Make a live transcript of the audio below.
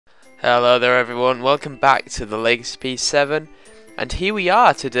Hello there everyone, welcome back to the Legacy P7, and here we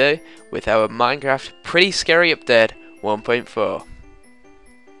are today with our Minecraft Pretty Scary Update 1.4.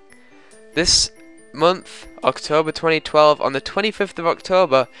 This month, October 2012, on the 25th of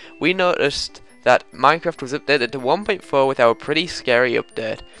October, we noticed that Minecraft was updated to 1.4 with our Pretty Scary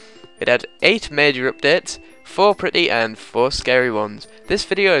Update. It had 8 major updates, 4 pretty and 4 scary ones. This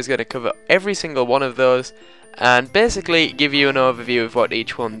video is going to cover every single one of those and basically give you an overview of what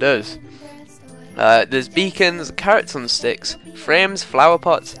each one does. There's beacons, carrots on sticks, frames, flower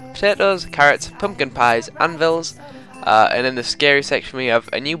pots, potatoes, carrots, pumpkin pies, anvils, and in the scary section we have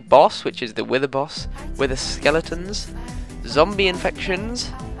a new boss, which is the Wither boss, Wither skeletons, zombie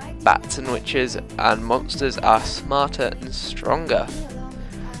infections, bats and witches, and monsters are smarter and stronger.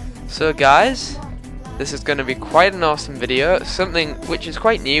 So guys, this is going to be quite an awesome video, something which is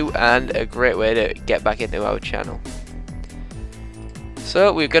quite new and a great way to get back into our channel.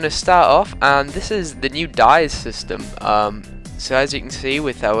 So we're going to start off, and this is the new dyes system. So as you can see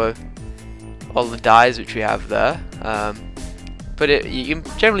with all the dyes which we have there, you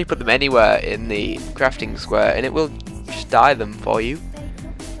can generally put them anywhere in the crafting square and it will just dye them for you.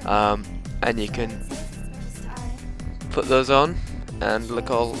 And you can put those on and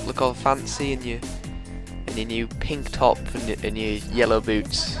look all fancy in your new pink top and your yellow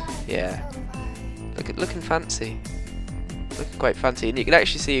boots. Yeah, looking fancy, looking quite fancy. And you can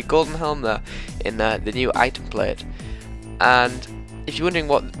actually see a golden helm there in the new item plate. And if you're wondering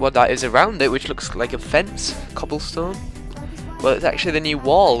what that is around it, which looks like a fence, cobblestone, well, it's actually the new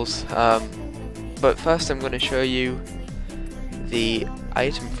walls. But first I'm going to show you the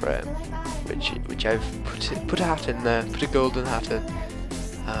item frame, which I've put a hat in there, put a golden hat in,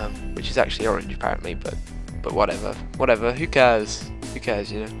 which is actually orange apparently, but whatever, who cares,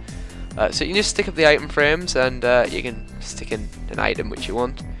 you know. So you can just stick up the item frames, and you can stick in an item which you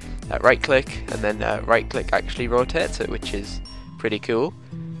want, right click, and then right click actually rotates it, which is pretty cool.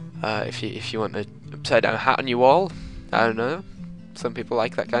 If you want an upside down hat on your wall, I don't know, some people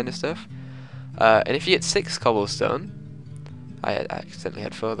like that kind of stuff. And if you get 6 cobblestone, I accidentally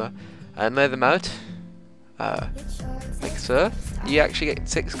had 4 there, and lay them out like so, you actually get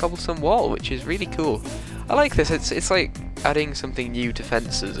 6 cobblestone wall, which is really cool. I like this. It's like adding something new to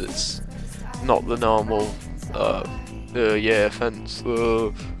fences. It's not the normal yeah, fence.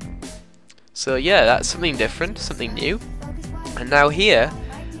 So yeah, that's something different, something new. And now here,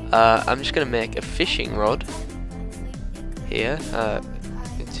 I'm just gonna make a fishing rod here.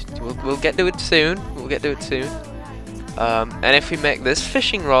 We'll get to it soon. And if we make this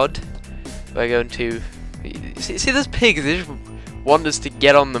fishing rod, we're going to see those pigs. They just want us to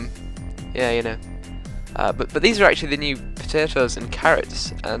get on them. Yeah, you know. But these are actually the new potatoes and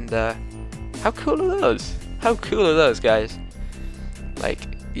carrots, and how cool are those? How cool are those, guys? Like,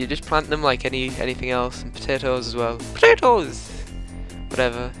 you just plant them like anything else, and potatoes as well. Potatoes,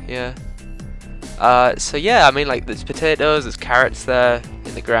 whatever. Yeah. So yeah, I mean, like, there's potatoes, there's carrots there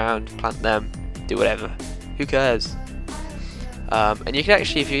in the ground. Plant them, do whatever. Who cares? And you can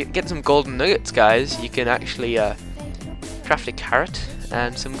actually, if you get some golden nuggets, guys, you can actually craft a carrot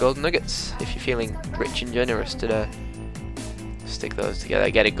and some golden nuggets if you're feeling rich and generous today. Stick those together,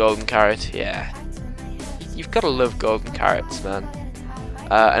 get a golden carrot. Yeah, you've got to love golden carrots, man.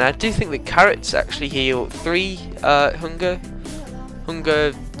 And I do think that carrots actually heal 3 hunger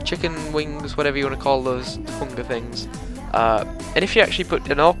chicken wings, whatever you want to call those hunger things. And if you actually put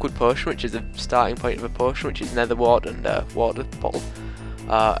an awkward potion, which is the starting point of a potion, which is nether wart and water bottle,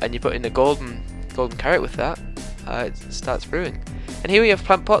 and you put in a golden carrot with that, it starts brewing. And here we have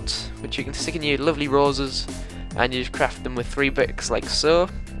plant pots, which you can stick in your lovely roses, and you just craft them with 3 bricks like so.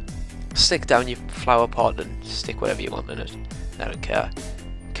 Stick down your flower pot and stick whatever you want in it. I don't care.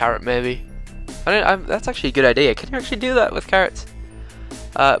 Carrot maybe. That's actually a good idea. Can you actually do that with carrots?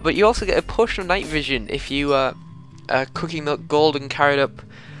 But you also get a potion of night vision if you cooking that golden carrot up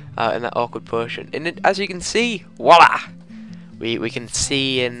in that awkward potion. And as you can see, voila! We can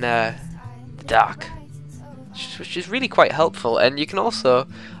see in the dark, which is really quite helpful. And you can also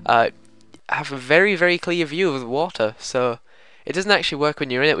have a very, very clear view of the water. So it doesn't actually work when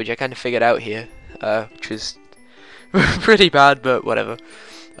you're in it, which I kind of figured out here, which is pretty bad, but whatever.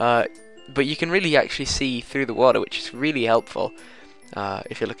 But you can really actually see through the water, which is really helpful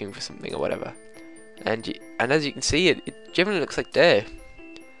if you're looking for something or whatever. And as you can see, it generally looks like day.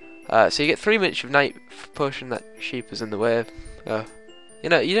 So you get 3 minutes of night potion. That sheep is in the way. You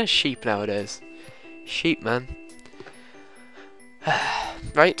know sheep nowadays. Sheep, man.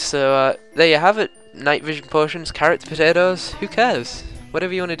 Right, so there you have it. Night vision potions, carrots, potatoes. Who cares?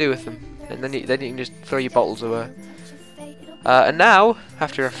 Whatever you want to do with them. And then you can just throw your bottles away. And now,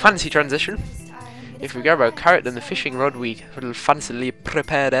 after a fancy transition, if we grab our carrot and the fishing rod we fancily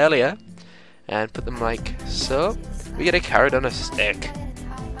prepared earlier, and put them like so, we get a carrot on a stick.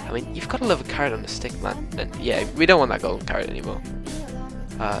 I mean, you've got to love a carrot on a stick, man. And yeah, we don't want that golden carrot anymore.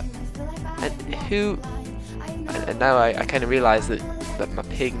 And now I kind of realise that my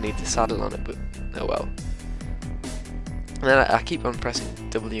pig needs a saddle on it, but oh well. And then I keep on pressing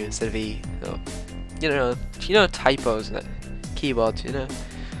W instead of E. So, you know typos and keyboards, you know.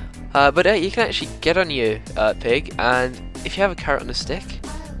 But you can actually get on your pig, and if you have a carrot on a stick,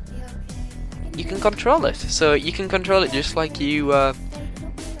 you can control it. So you can control it just like you. Oh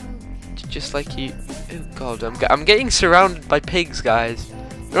god, I'm getting surrounded by pigs, guys.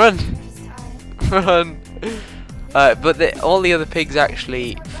 Run, run. But all the other pigs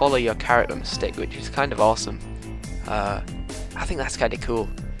actually follow your carrot on a stick, which is kind of awesome. I think that's kind of cool.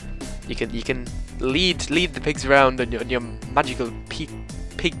 You can lead the pigs around on your magical pink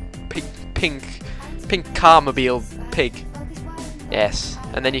carmobile pig. Yes,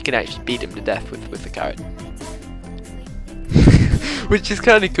 and then you can actually beat him to death with the carrot, which is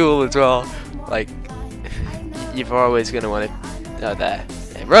kind of cool as well. Like, you're always gonna want to. There,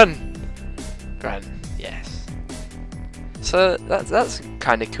 run. Yes. So that's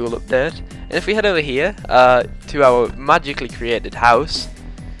kind of cool update. And if we head over here to our magically created house,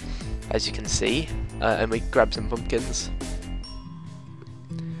 as you can see, and we grab some pumpkins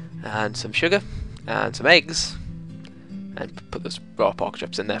and some sugar and some eggs and put those raw pork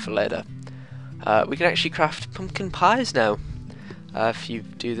chops in there for later, we can actually craft pumpkin pies now. If you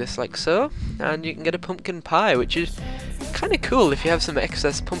do this like so, and you can get a pumpkin pie, which is kind of cool if you have some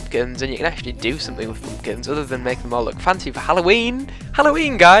excess pumpkins and you can actually do something with pumpkins other than make them all look fancy for Halloween.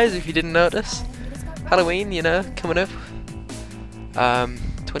 Halloween, guys, if you didn't notice. Halloween, you know, coming up.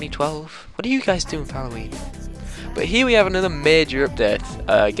 2012. What are you guys doing for Halloween? But here we have another major update,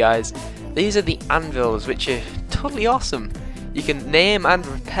 guys. These are the anvils, which are totally awesome. You can name and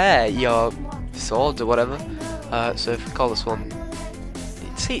repair your swords or whatever. So if we call this one...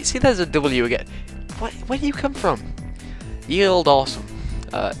 See, there's a W again. Where do you come from? Yield awesome,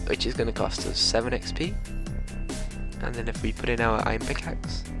 which is going to cost us 7 XP. And then if we put in our iron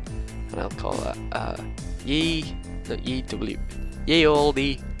pickaxe, and I'll call that Ye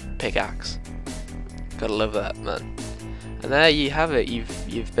olde pickaxe. Gotta love that, man. And there you have it.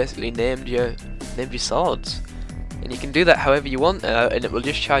 You've basically named your swords, and you can do that however you want, and it will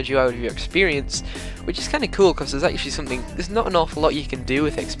just charge you out of your experience, which is kind of cool because there's actually there's not an awful lot you can do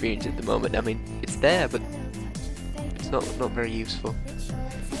with experience at the moment. I mean, it's there, but it's not very useful.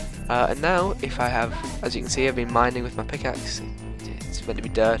 And now, if I have, as you can see, I've been mining with my pickaxe. It's meant to be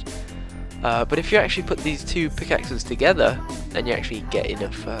dirt. But if you actually put these two pickaxes together, then you actually get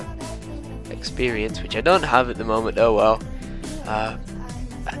enough experience, which I don't have at the moment. Oh well.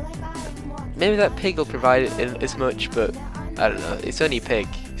 Maybe that pig will provide it as much, but I don't know. It's only a pig.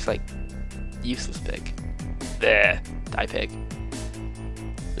 It's like useless pig. There, die pig.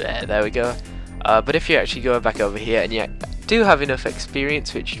 There we go. But if you actually go back over here and you do have enough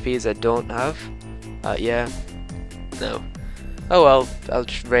experience, which appears I don't have. Yeah. No. Oh well, I'll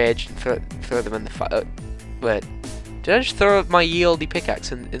just rage and throw them in the fire. Wait, did I just throw my yieldy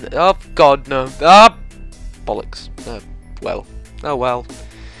pickaxe in the... Oh god, no. Ah! Bollocks. Well. Oh well.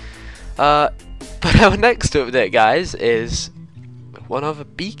 But our next update, guys, is one of a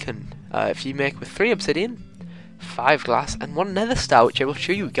beacon. If you make with 3 obsidian, 5 glass, and 1 nether star, which I will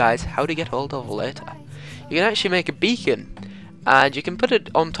show you guys how to get hold of later. You can actually make a beacon, and you can put it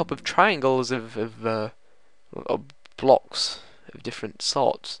on top of triangles of blocks of different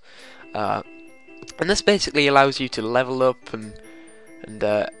sorts, and this basically allows you to level up and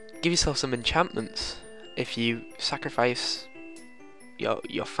give yourself some enchantments if you sacrifice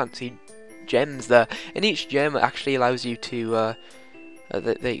your fancy gems there. And each gem actually allows you to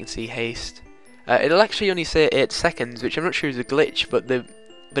there you can see haste. It'll actually only say 8 seconds, which I'm not sure is a glitch, but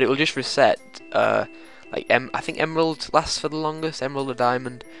it will just reset. Like I think emerald lasts for the longest, emerald or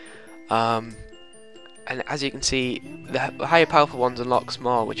diamond. And as you can see, the higher powerful ones unlocks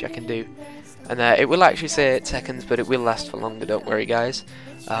more, which I can do. And it will actually say 8 seconds, but it will last for longer, don't worry guys.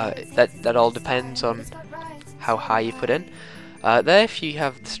 That all depends on how high you put in. There, if you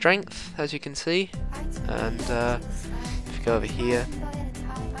have the strength, as you can see, and if you go over here,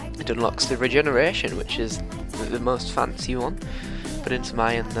 it unlocks the regeneration, which is the most fancy one. Put in some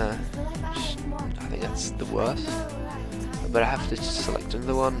iron there. I think that's the worst. But I have to select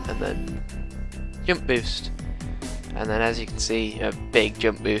another one, and then jump boost. And then as you can see, a big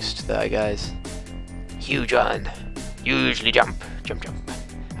jump boost there, guys. Huge one. Usually jump.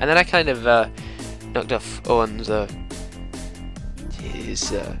 And then I kind of knocked off Owen's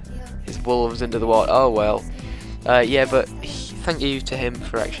his wolves into the water. Oh well. Yeah, but thank you to him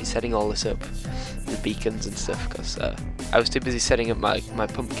for actually setting all this up, the beacons and stuff, because I was too busy setting up my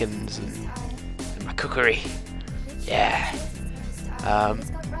pumpkins and my cookery. Yeah.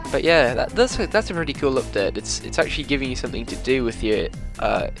 But yeah, that's a pretty cool update. It's actually giving you something to do with your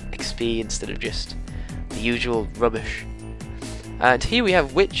XP instead of just the usual rubbish. And here we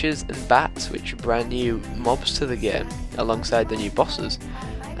have witches and bats, which are brand new mobs to the game, alongside the new bosses.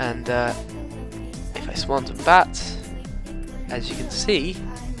 And if I spawn some bats, as you can see,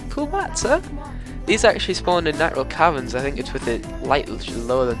 cool bats, huh? These actually spawn in natural caverns. I think it's with a light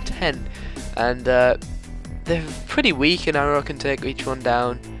lower than 10, and they're pretty weak, and arrow can take each one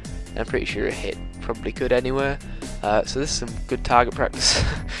down. I'm pretty sure a hit probably could anywhere. So this is some good target practice.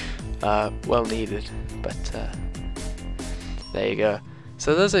 Well needed, but there you go.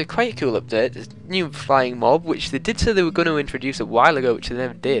 So those are quite a cool update. This new flying mob, which they did say they were going to introduce a while ago, which they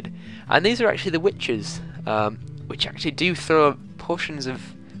never did. And these are actually the witches, which actually do throw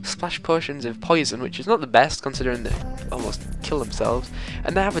splash potions of poison, which is not the best considering they almost kill themselves.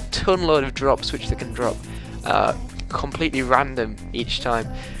 And they have a ton load of drops which they can drop, completely random each time,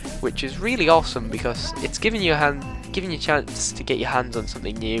 which is really awesome because it's giving you a chance to get your hands on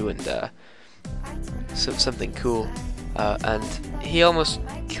something new and something cool. And he almost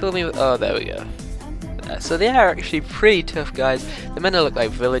killed me with, oh, there we go. So they are actually pretty tough guys. The men look like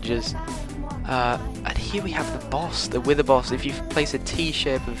villagers. And here we have the boss, the wither boss. If you place a T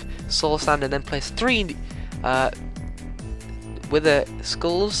shape of soul sand and then place 3 wither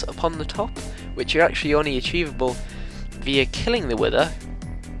skulls upon the top, which are actually only achievable via killing the wither,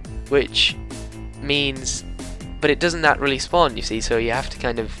 which means, but it doesn't naturally spawn, you see, so you have to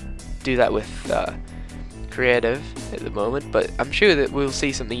kind of do that with creative at the moment, but I'm sure that we'll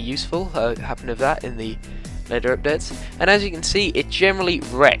see something useful happen of that in the later updates. And as you can see, it generally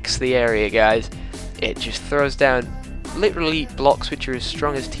wrecks the area, guys. It just throws down literally blocks which are as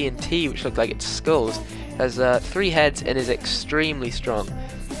strong as TNT, which look like it's skulls. It has 3 heads and is extremely strong.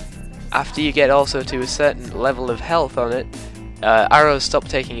 After you get also to a certain level of health on it, arrows stop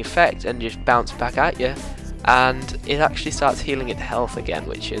taking effect and just bounce back at you, and it actually starts healing its health again,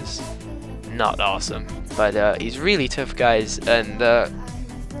 which is not awesome. But he's really tough, guys, and this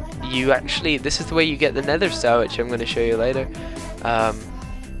is the way you get the Nether Star, which I'm going to show you later,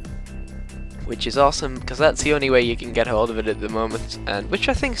 which is awesome because that's the only way you can get hold of it at the moment, and which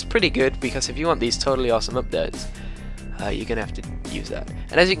I think is pretty good, because if you want these totally awesome updates, you're going to have to use that.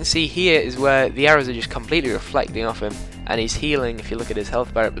 And as you can see, here is where the arrows are just completely reflecting off him, and he's healing. If you look at his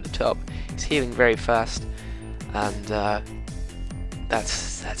health bar up at the top, he's healing very fast, and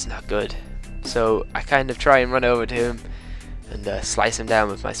that's not good. So I kind of try and run over to him and slice him down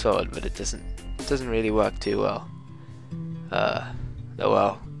with my sword, but it doesn't really work too well. Oh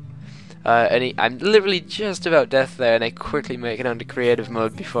well. And I'm literally just about death there, and I quickly make it onto creative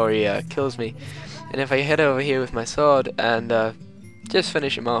mode before he kills me. And if I head over here with my sword and just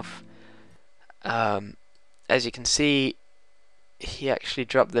finish him off, as you can see, he actually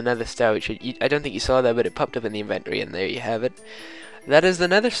dropped the Nether Star, which I don't think you saw there, but it popped up in the inventory, and there you have it. That is the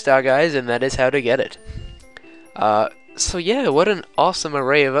Nether Star, guys, and that is how to get it. So yeah, what an awesome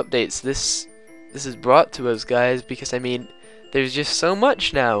array of updates this has brought to us, guys, because I mean, there's just so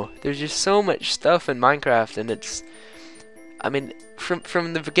much now. There's just so much stuff in Minecraft, and it's, I mean,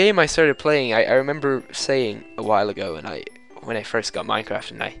 from the game I started playing, I remember saying a while ago, and when I first got Minecraft,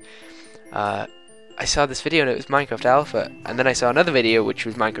 and I saw this video and it was Minecraft Alpha, and then I saw another video which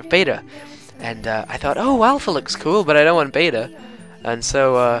was Minecraft Beta, and I thought, oh, Alpha looks cool, but I don't want Beta. And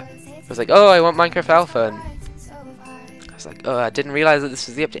so I was like, oh, I want Minecraft Alpha, and I was like, oh, I didn't realize that this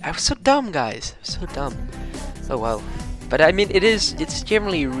was the update. I was so dumb, guys. I was so dumb. Oh well. But I mean, it's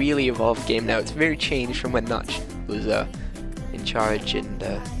generally a really evolved game now. It's very changed from when Notch was in charge, and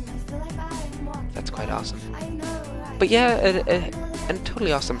that's quite awesome. But yeah, a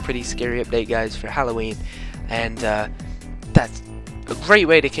totally awesome, pretty scary update, guys, for Halloween, and that's a great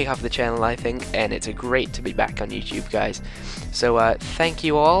way to kick off the channel, I think, and it's great to be back on YouTube, guys. So thank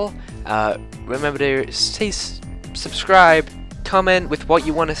you all. Remember to subscribe, comment with what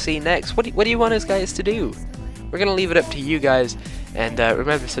you want to see next. What do you want us guys to do? We're gonna leave it up to you guys, and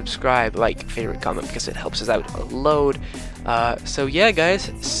remember to subscribe, like, favorite, comment, because it helps us out a load. So yeah,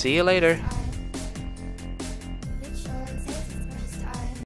 guys, see you later.